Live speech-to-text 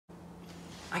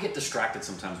I get distracted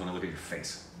sometimes when I look at your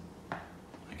face. I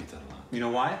get that a lot. You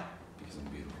know why? Because I'm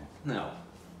beautiful. No.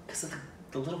 Because of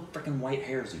the little frickin' white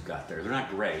hairs you've got there. They're not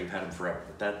gray, you've had them forever.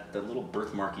 But that little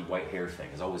birthmarky white hair thing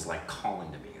is always like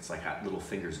calling to me. It's like little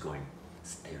fingers going,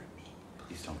 stare at me.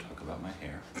 Please don't talk about my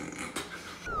hair.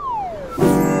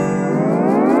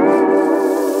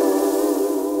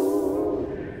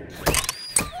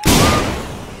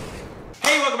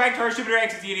 Hey, welcome back to our Stupid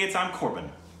Reactions, idiots. I'm Corbin.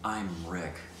 I'm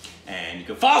Rick. And you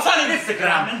can follow us on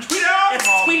Instagram and Twitter. It's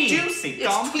tweeting. Juicy.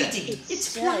 It's tweeting. It's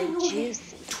flying away.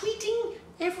 Tweeting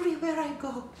everywhere I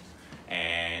go.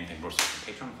 And thank you for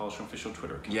Patreon. Follow us on official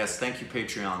Twitter account. Yes, thank you,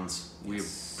 Patreons. We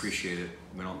appreciate it.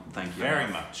 We don't thank you very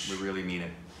enough. much. We really mean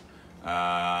it.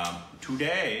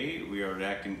 Today we are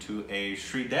reacting to a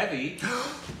Sridevi.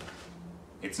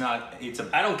 It's a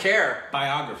I don't care.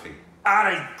 biography.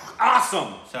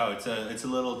 Awesome. So it's a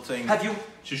little thing.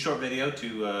 It's a short video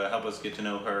to help us get to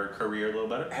know her career a little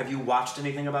better. Have you watched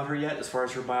anything about her yet, as far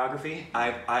as her biography?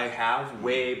 I have,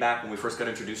 way back when we first got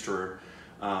introduced to her.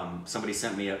 Somebody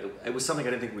sent me it was something I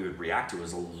didn't think we would react to. It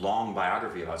was a long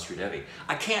biography about Sridevi.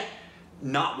 I can't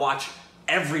not watch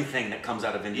everything that comes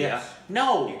out of India. Yes.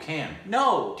 No. You can.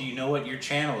 No. Do you know what your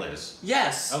channel is?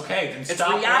 Yes. Okay, then It's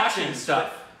stop reactions, watching stuff.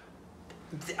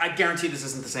 I guarantee this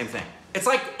isn't the same thing. It's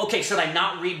like, okay, should I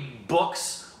not read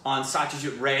books on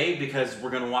Satyajit Ray because we're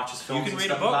going to watch his films You can and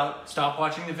read a stuff book. about it? Stop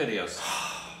watching the videos.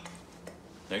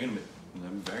 They're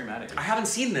very mad at you. I haven't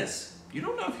seen this. You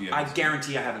don't know if you I have.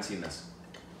 guarantee I haven't seen this.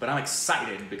 But I'm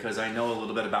excited because I know a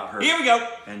little bit about her. Here we go.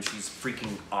 And she's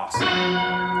freaking awesome.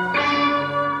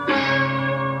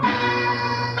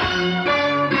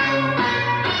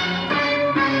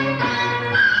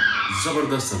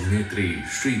 जबरदस्त अभिनेत्री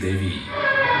श्रीदेवी।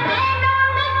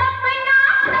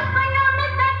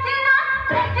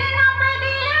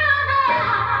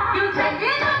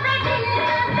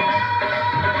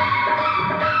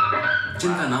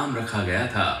 जिनका नाम रखा गया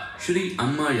था श्री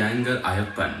अम्मा यांगर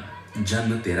आयप्पन।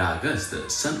 जन्म 13 अगस्त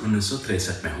सन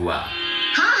 1963 में हुआ।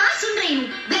 हाँ सुन रही हूँ,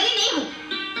 बहरी नहीं हूँ।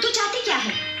 तू चाहती क्या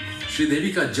है?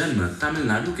 श्रीदेवी का जन्म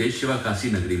तमिलनाडु के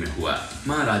शिवकाशी नगरी में हुआ।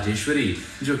 माँ राजेश्वरी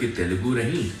जो कि तेलुगु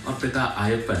रहीं और पिता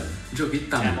आयप्पन जो कि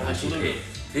तमिल भाषी थे।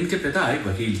 इनके पिता एक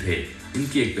वकील थे।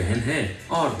 इनकी एक बहन है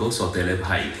और 2 सौतेले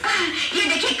भाई। ये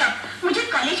देखिए कब मुझे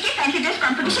कॉलेज के फैंसी ड्रेस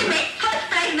कंपटीशन में फर्स्ट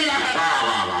प्राइज मिला है।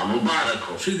 वाह मुबारक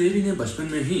हो। श्रीदेवी ने बचपन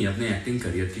में ही अपने एक्टिंग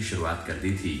करियर की शुरुआत कर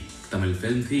दी थी। तमिल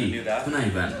फिल्म थी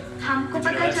खुनाइवन। हमको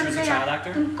पता चल गया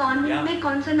तुम कॉन्वेंट में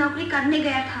कौन सा नौकरी करने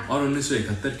गया था। और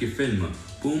 1971 की फिल्म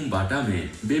पूम बाटा में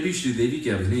बेबी श्रीदेवी के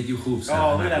अभिनय की खूब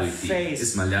सराहना हुई थी।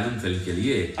 इस मलयालम फिल्म के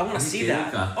लिए का बेस्ट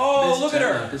चाइल्ड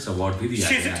आर्टिस्ट अवार्ड भी दिया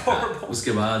गया था।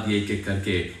 उसके बाद ये एक-एक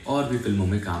करके और भी फिल्मों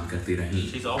में काम करती रहीं।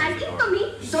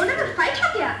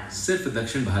 सिर्फ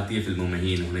दक्षिण भारतीय फिल्मों में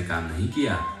ही इन्होंने काम नहीं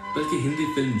किया, बल्कि हिंदी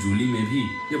फिल्म जूली में भी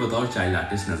ये बतौर चाइल्ड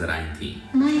आर्टिस्ट नजर आई थी।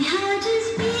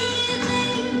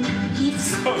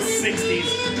 So 60s.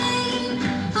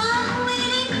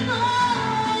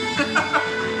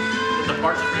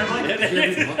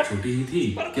 बहुत छोटी ही थी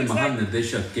कि महान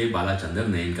निर्देशक के बालाचंद्र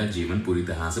ने इनका जीवन पूरी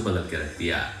तरह से बदल के रख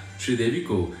दिया। श्रीदेवी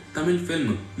को तमिल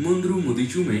फिल्म मुंद्रू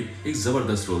मुदिचू में एक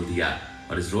जबरदस्त रोल दिया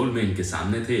और इस रोल में इनके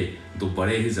सामने थे 2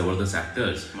 बड़े ही जबरदस्त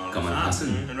एक्टर्स कमल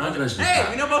हासन और रजनीकांत।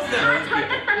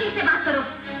 से बात करो,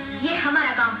 ये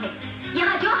हमारा गांव है।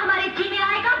 यहाँ जो हमारे जी में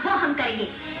आएगा वो हम करेंगे।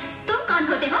 तुम कौन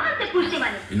होते हो हमसे पूछने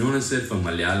वाले? इन्होंने सिर्फ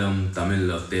मलयालम,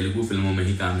 तमिल और तेलुगु फिल्मों में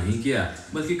ही काम नहीं किया,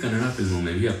 बल्कि कन्नड़ा फिल्मों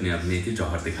में भी अपने अभिनय के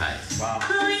जौहर दिखाए।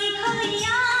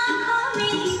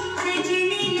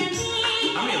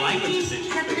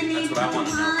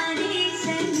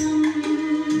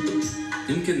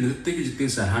 इनके नृत्य की जितनी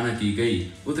सराहना की गई,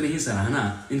 उतनी ही सराहना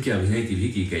इनके अभिनय की भी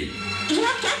की गई। ये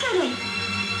आप क्या कर रहे हैं?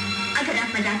 अगर आप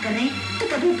मजाक कर रहे हैं तो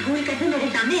कभी भूल कर भी मेरे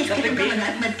सामने इस किस्म का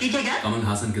मजाक मत कीजिएगा। कमल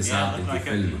हासन के साथ इनकी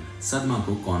फिल्म सदमा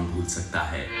को कौन भूल सकता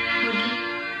है।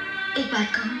 एक बात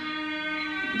कहूं,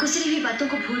 गुजरी हुई बातों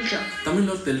को भूल जाओ। तमिल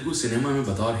और तेलुगु सिनेमा में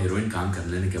बतौर हीरोइन काम कर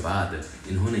लेने के बाद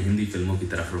इन्होंने हिंदी फिल्मों की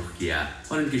तरफ रुख किया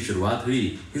और इनकी शुरुआत हुई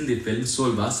हिंदी फिल्म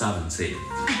 16वां सावन से।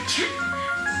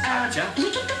 अच्छा,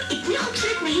 लेकिन तुम इतनी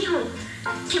खूबसूरत नहीं हो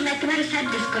कि मैं तुम्हारे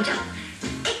साथ डिस्को जाऊं।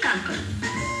 एक काम करो,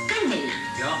 कल मिलना।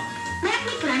 मैं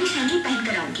अपनी पुरानी सैंडल पहन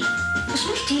कर आऊंगी,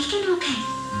 उसमें स्टील की नोक है।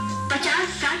 50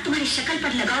 साल तुम्हारी शक्ल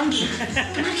पर लगाऊंगी,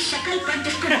 तुम्हारी शक्ल पर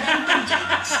डिस्को बन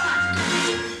जाएगा।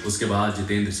 उसके बाद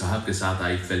जितेंद्र साहब के साथ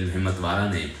आई फिल्म हिम्मतवारा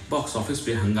ने बॉक्स ऑफिस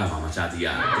पे हंगामा मचा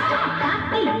दिया।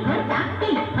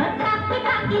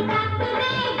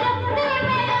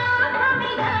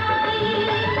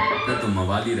 न तो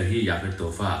मवाली रही या फिर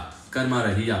तोहफा, कर्मा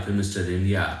रही या फिर मिस्टर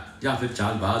इंडिया या फिर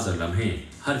चालबाज और लम्हे,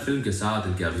 हर फिल्म के साथ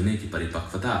इनके अभिनय की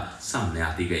परिपक्वता सामने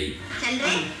आती गई। चल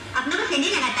रहे अपने को सेंडी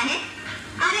लगाता है?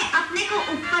 अरे अपने को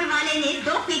ऊपर वाले ने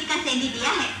 2 फीट का सेंडी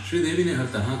दिया है। श्रीदेवी ने हर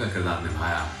तरह का किरदार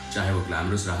निभाया, चाहे वो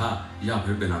ग्लैमरस रहा या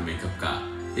फिर बिना मेकअप का।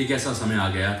 एक ऐसा समय आ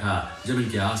गया था जब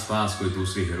इनके आसपास कोई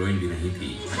दूसरी हीरोइन भी नहीं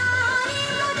थी।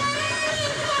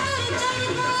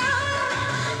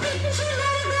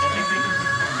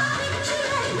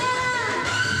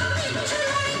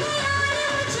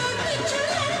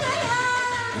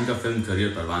 इनका फिल्म करियर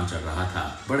परवान चढ़ रहा था।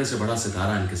 बड़े से बड़ा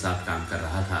सितारा इनके साथ काम कर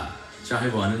रहा था, चाहे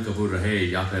वो अनिल कपूर रहे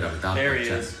या फिर अमिताभ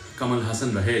बच्चन, कमल हसन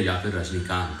रहे या फिर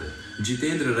रजनीकांत,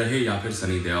 जितेंद्र रहे या फिर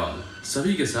सनी देओल।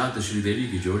 सभी के साथ श्रीदेवी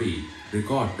की जोड़ी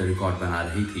रिकॉर्ड पे रिकॉर्ड बना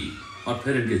रही थी। और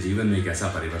फिर इनके जीवन में एक ऐसा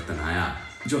परिवर्तन आया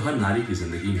जो हर नारी की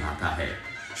जिंदगी में आता है।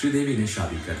 श्रीदेवी ने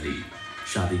शादी कर ली।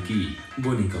 शादी की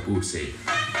बोनी कपूर से।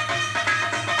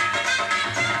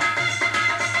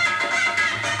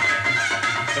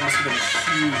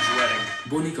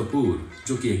 बोनी कपूर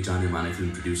जो कि एक जाने माने फिल्म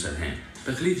प्रोड्यूसर हैं।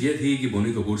 तकलीफ ये थी कि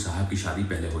बोनी कपूर साहब की शादी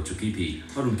पहले हो चुकी थी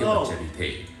और उनके बच्चे भी थे।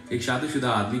 एक शादीशुदा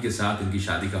आदमी के साथ इनकी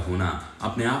शादी का होना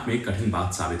अपने आप में एक कठिन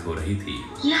बात साबित हो रही थी।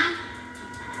 क्या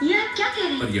कह रहे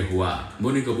हैं? पर यह हुआ।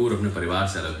 बोनी कपूर अपने परिवार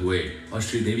से अलग हुए और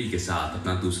श्रीदेवी के साथ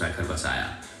अपना दूसरा घर बसाया।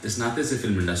 इस नाते से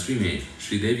फिल्म इंडस्ट्री में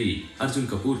श्रीदेवी अर्जुन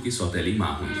कपूर की सौतेली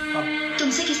माँ हुई।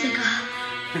 तुमसे किसने कहा?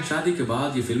 शादी के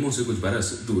बाद ये फिल्मों से कुछ बरस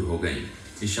दूर हो गयी।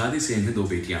 इस शादी से इन्हें 2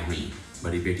 बेटियां हुई,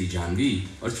 बड़ी बेटी जानवी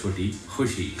और छोटी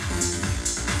खुशी।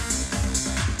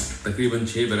 तकरीबन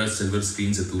 6 बरस सिल्वर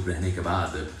स्क्रीन से दूर रहने के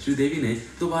बाद श्रीदेवी ने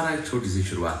दोबारा एक छोटी सी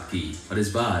शुरुआत की और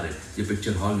इस बार ये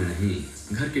पिक्चर हॉल में नहीं,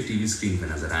 घर के टीवी स्क्रीन पर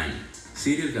नजर आई।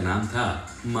 सीरियल का नाम था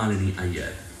मालिनी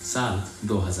अय्यर। साल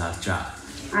 2004।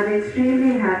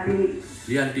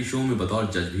 रियलिटी शो में बतौर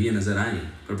जज भी ये नजर आई,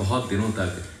 पर बहुत दिनों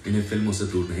तक इन्हें फिल्मों से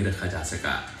दूर नहीं रखा जा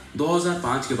सका।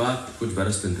 2005 के बाद कुछ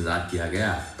बरस तो इंतजार किया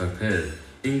गया, पर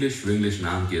फिर इंग्लिश विंग्लिश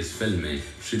नाम की इस फिल्म में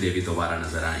श्रीदेवी दोबारा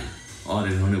नजर आई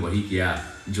और इन्होंने वही किया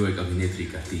जो एक अभिनेत्री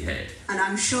करती है। And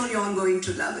I'm sure you're going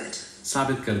to love it.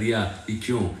 साबित कर दिया कि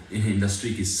क्यों इन्हें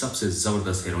इंडस्ट्री की सबसे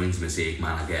जबरदस्त हीरोइंस में से एक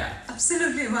माना गया।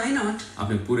 Absolutely, why not?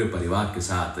 अपने पूरे परिवार के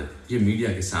साथ ये मीडिया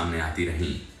के सामने आती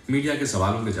रहीं। मीडिया के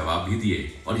सवालों के जवाब भी दिए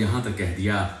और यहाँ तक कह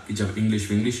दिया कि जब इंग्लिश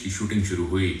विंग्लिश की शूटिंग शुरू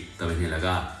हुई तब इन्हें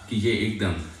लगा कि ये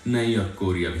एकदम नई और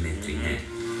कोरी अभिनेत्री हैं।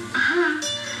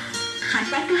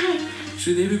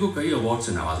 श्रीदेवी को कई अवार्ड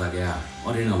से नवाजा गया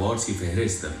और इन अवार्ड्स की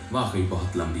फहरिस्त वाकई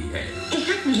बहुत लंबी है।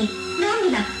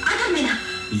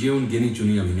 ये उन गिनी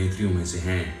चुनी अभिनेत्रियों में से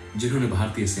हैं जिन्होंने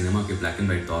भारतीय सिनेमा के ब्लैक एंड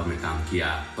व्हाइट दौर में काम किया,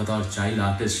 बतौर चाइल्ड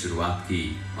आर्टिस्ट शुरुआत की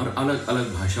और अलग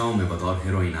अलग भाषाओं में बतौर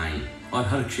हीरोइन आई और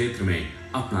हर क्षेत्र में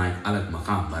अपना एक अलग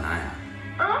मकाम बनाया।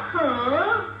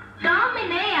 गांव में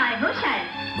नए आए हो शायद।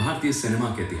 भारतीय सिनेमा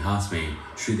के इतिहास में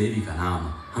श्रीदेवी का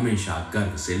नाम हमेशा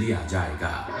गर्व से लिया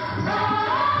जाएगा।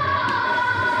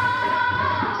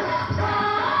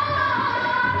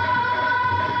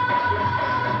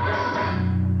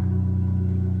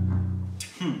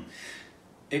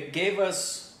 It gave us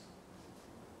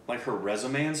like her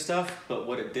resume and stuff, but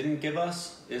what it didn't give us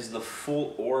is the full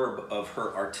orb of her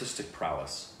artistic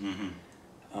prowess.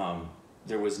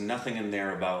 There was nothing in there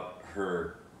about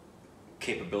her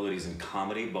capabilities in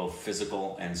comedy, both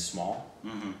physical and small.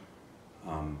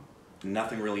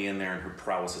 Nothing really in there in her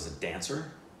prowess as a dancer.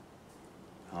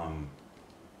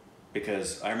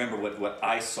 Because I remember what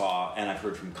I saw, and I've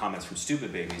heard from comments from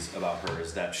Stupid Babies about her,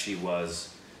 is that she was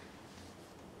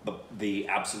the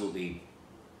absolutely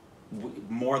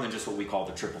more than just what we call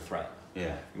the triple threat.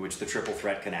 Yeah. Which the triple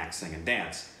threat can act, sing, and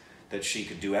dance. That she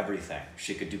could do everything.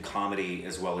 She could do comedy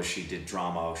as well as she did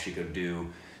drama. She could do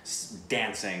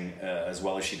dancing as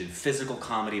well as she did physical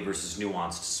comedy versus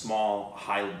nuanced, small,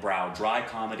 highbrow, dry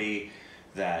comedy.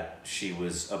 That she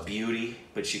was a beauty,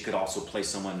 but she could also play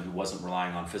someone who wasn't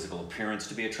relying on physical appearance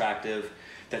to be attractive.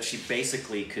 That she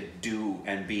basically could do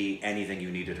and be anything you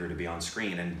needed her to be on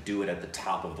screen and do it at the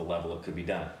top of the level it could be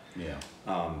done. Yeah.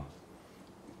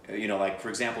 You know, like for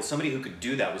example, somebody who could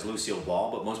do that was Lucille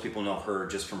Ball, but most people know her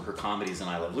just from her comedies in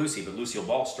I Love Lucy. But Lucille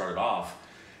Ball started off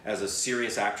as a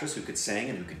serious actress who could sing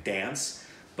and who could dance,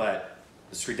 but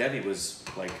Sridevi was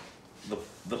like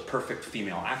the perfect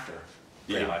female actor,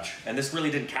 pretty much. And this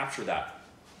really didn't capture that.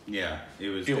 Yeah, it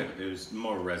was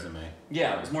more resume.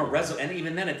 Yeah, it was more resume, and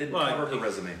even then it didn't cover her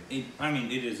resume. I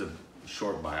mean, it is a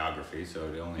short biography, so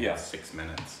it only has 6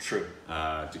 minutes. True.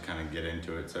 To kind of get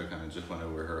into it, so I kind of just went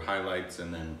over her highlights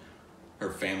and then her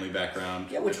family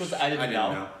background. Yeah, which was I didn't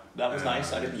know. That was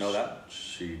nice. I didn't know that.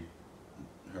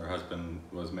 Her husband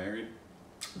was married.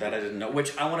 That I didn't know.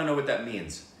 Which I want to know what that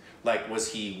means. Like,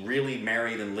 was he really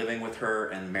married and living with her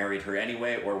and married her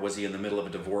anyway, or was he in the middle of a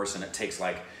divorce and it takes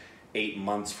like 8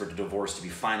 months for the divorce to be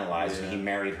finalized, and he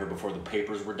married her before the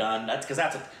papers were done.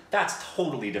 That's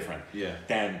totally different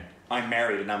than I'm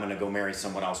married and I'm going to go marry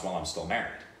someone else while I'm still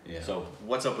married. Yeah. So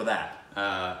what's up with that?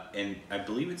 And I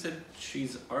believe it said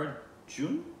she's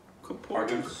Arjun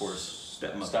Kapoor's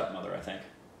stepmother, I think.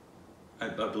 I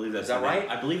believe that's Is that right?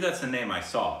 I believe that's the name I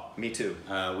saw. Me too.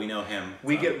 We know him.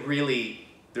 We get really.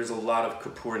 There's a lot of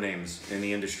Kapoor names in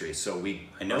the industry, so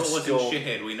I know it wasn't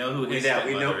Shahid. We know who his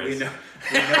stepmother is. We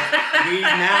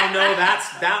now know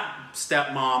that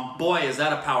stepmom. Boy, is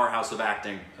that a powerhouse of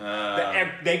acting.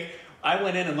 I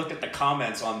went in and looked at the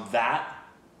comments on that,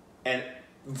 and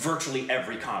virtually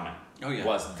every comment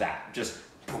was that. Just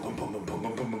boom, boom, boom, boom, boom,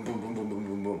 boom, boom, boom, boom, boom, boom,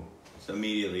 boom, boom. So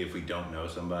immediately, if we don't know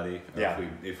somebody, or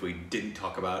if we didn't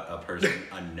talk about a person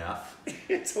enough,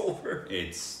 it's over.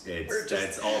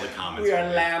 That's all the comments. We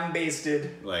are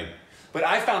lambasted. Like, but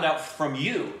I found out from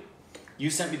you.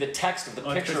 You sent me the text of the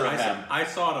picture of them. I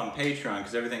saw it on Patreon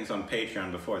because everything's on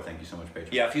Patreon before. Thank you so much,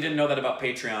 Patreon. Yeah, if you didn't know that about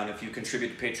Patreon, if you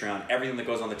contribute to Patreon, everything that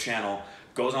goes on the channel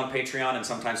goes on Patreon, and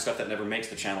sometimes stuff that never makes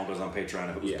the channel goes on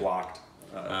Patreon if it was blocked.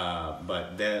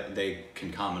 But they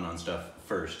can comment on stuff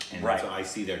first, and so I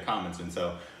see their comments, and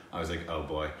so I was like, oh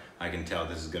boy, I can tell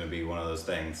this is going to be one of those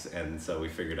things, and so we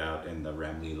figured out in the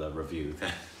Ramleela review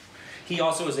that he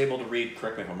also is able to read,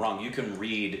 correct me if I'm wrong, you can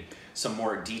read some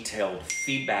more detailed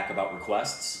feedback about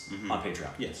requests on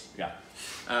Patreon. Yes. Yeah.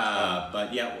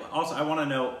 But yeah, also I want to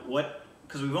know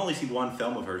because we've only seen one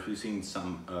film of hers, we've seen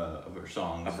some of her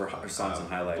songs. Of her songs and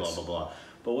highlights. Blah, blah, blah.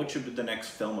 But what should the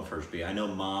next film of hers be? I know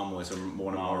Mom was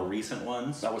one of the more recent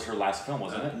ones. That was her last film,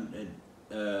 wasn't it?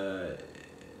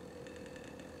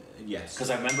 Yes. Because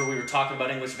I remember we were talking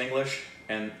about English,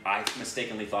 and I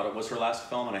mistakenly thought it was her last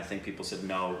film, and I think people said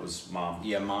no, it was Mom.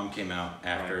 Yeah, Mom came out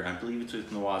after, I believe it's with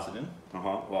Nawazuddin.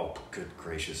 Well, good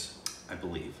gracious. I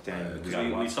believe.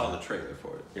 We saw the trailer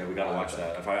for it. Yeah, we gotta watch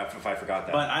that. If I forgot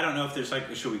that. But I don't know if there's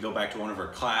should we go back to one of her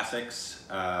classics?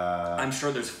 I'm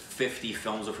sure there's 50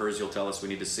 films of hers you'll tell us we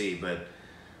need to see, but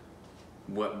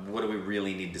what do we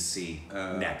really need to see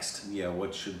next? Yeah,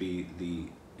 what should be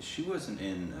she wasn't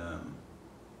in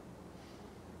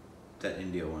that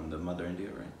India one, the Mother India,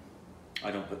 right?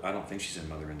 I don't think she's in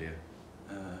Mother India.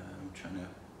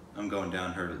 I'm going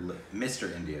down her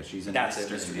Mr. India. She's in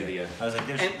Mr. India. I was like,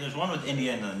 there's one with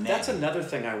India in the name. That's another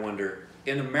thing I wonder.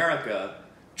 In America,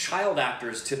 child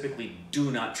actors typically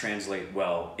do not translate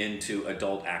well into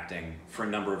adult acting for a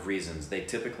number of reasons. They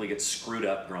typically get screwed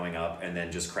up growing up and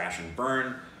then just crash and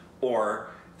burn, or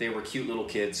they were cute little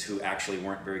kids who actually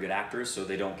weren't very good actors, so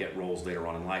they don't get roles later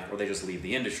on in life, or they just leave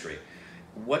the industry.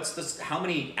 How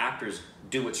many actors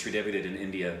do what Sridevi did in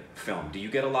India film? Do you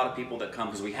get a lot of people that come?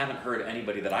 Because we haven't heard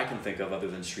anybody that I can think of other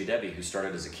than Sridevi who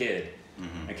started as a kid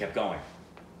and kept going.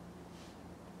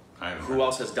 Who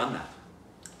else has done that?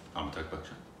 Amitabh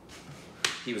Bachchan.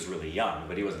 He was really young,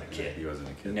 but he wasn't a kid. He wasn't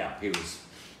a kid. No, he was,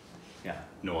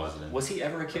 Nawazuddin. Was he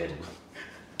ever a kid?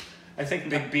 I think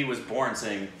Big B was born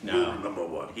saying, no, number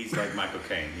one. He's like Michael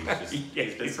Caine.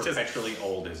 He's been perpetually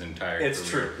old his entire career. It's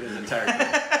true, his entire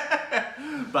career.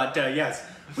 But yes,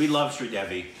 we love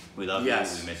Sridevi. We love you. We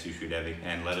miss you, Sridevi.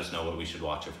 And let us know what we should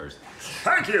watch of hers.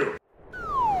 Thank you.